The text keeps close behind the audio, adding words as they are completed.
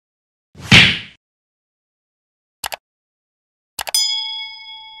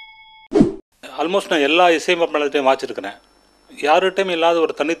Almost நான் எல்லா இசையமைப்பாளர்கிட்டையும் வாசிச்சிருக்கிறேன். யார்கிட்டையும் இல்லாத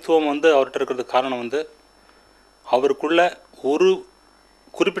ஒரு தனித்துவம் வந்து அவர்கிட்ட இருக்கிறதுக்கு காரணம் வந்து அவருக்குள்ள ஒரு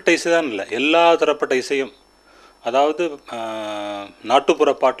குறிப்பிட்ட இசை தான் இல்லை, எல்லா தரப்பட்ட இசையும். அதாவது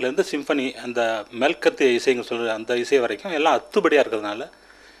நாட்டுப்புற பாட்டிலேருந்து சிம்பனி, அந்த மேல்கத்திய இசைங்க சொல்கிற அந்த இசை வரைக்கும் எல்லாம் அத்துப்படியாக இருக்கிறதுனால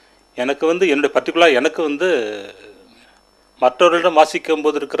எனக்கு வந்து என்னுடைய பர்டிகுலராக எனக்கு வந்து மற்றவர்களிடம் வாசிக்கும்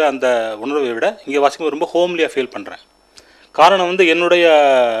போது இருக்கிற அந்த உணர்வை விட இங்கே வாசிக்கும்போது ரொம்ப ஹோம்லியாக ஃபீல் பண்ணுறேன். காரணம் வந்து என்னுடைய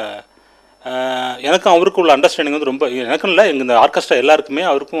எனக்கும் அவருக்கும் உள்ள அண்டர்ஸ்டாண்டிங் வந்து ரொம்ப, எனக்கும் இல்லை, எங்கள் இந்த ஆர்கெஸ்ட்ரா எல்லாருக்குமே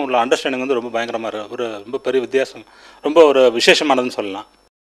அவருக்கும் உள்ள அண்டர்ஸ்டாண்டிங் வந்து ரொம்ப பயங்கரமாக ஒரு ரொம்ப பெரிய வித்தியாசம், ரொம்ப ஒரு விசேஷமானதுன்னு சொல்லலாம்.